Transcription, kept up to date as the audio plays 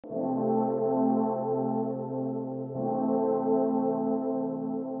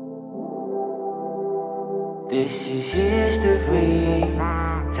This is history,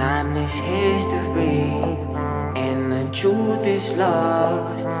 timeless history, and the truth is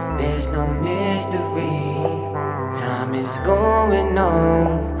lost, there's no mystery. Time is going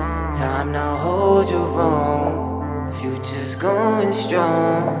on, time to hold your own. The future's going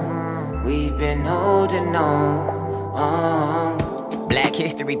strong, we've been holding on. Black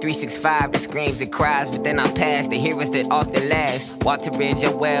History 365, the screams and cries within our past, the heroes that often last. Walter and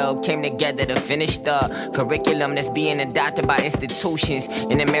Joel came together to finish the curriculum that's being adopted by institutions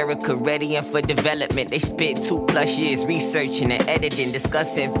in America, readying for development. They spent 2+ years researching and editing,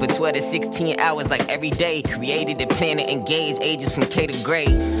 discussing for 12 to 16 hours like every day. Created a plan to engage ages from K to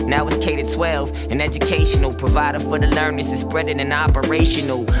grade. Now it's K to 12, an educational provider for the learners and spreading and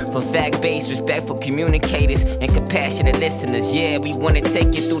operational for fact-based, respectful communicators and compassionate listeners. Yeah, we want to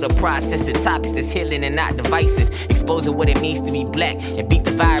take you through the process of topics that's healing and not divisive, exposing what it means to be black and beat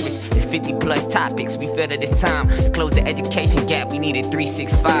the virus. It's 50+ topics. We feel that it's time to close the education gap. We needed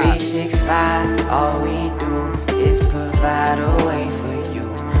 365. 365, all we do is provide a way for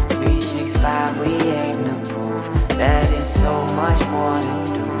you. 365, we aim to prove that it's so much more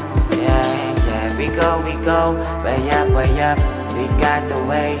to do. Yeah, we go, way up, we've got the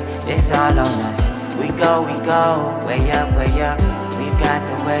way, it's all on us. We go, way up, we've got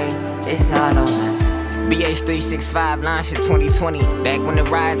the way, it's all on us. BH 365 launched in 2020. Back when the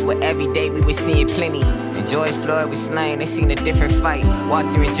riots were every day, we were seeing plenty. And George Floyd was slain, they seen a different fight.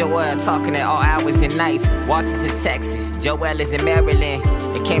 Walter and Joel talking at all hours and nights. Walter's in Texas, Joel is in Maryland.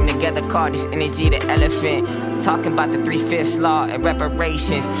 They came together, called this energy the elephant. Talking about the 3/5 law and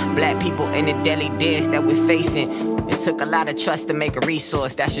reparations. Black people in the daily deaths that we're facing. It took a lot of trust to make a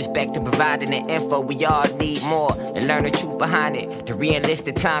resource. That's respect to providing the info. We all need more and learn the truth behind it. To re-enlist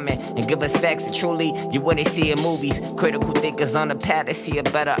the timing and give us facts that truly you wouldn't see in movies. Critical thinkers on the path to see a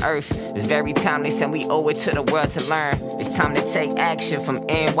better earth. It's very timeless and we owe it to the world to learn. It's time to take action from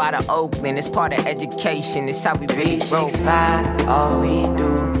NY to Oakland. It's part of education. It's how we really grow. 365, all we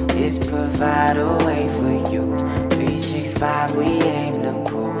do is provide a way for you. 365, we aim to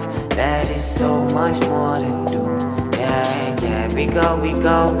prove that it's so much more to do. Yeah, we go,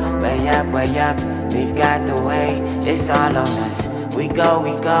 way up, we've got the way, it's all on us. We go,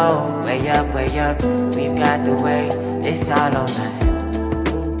 way up, we've got the way, it's all on us.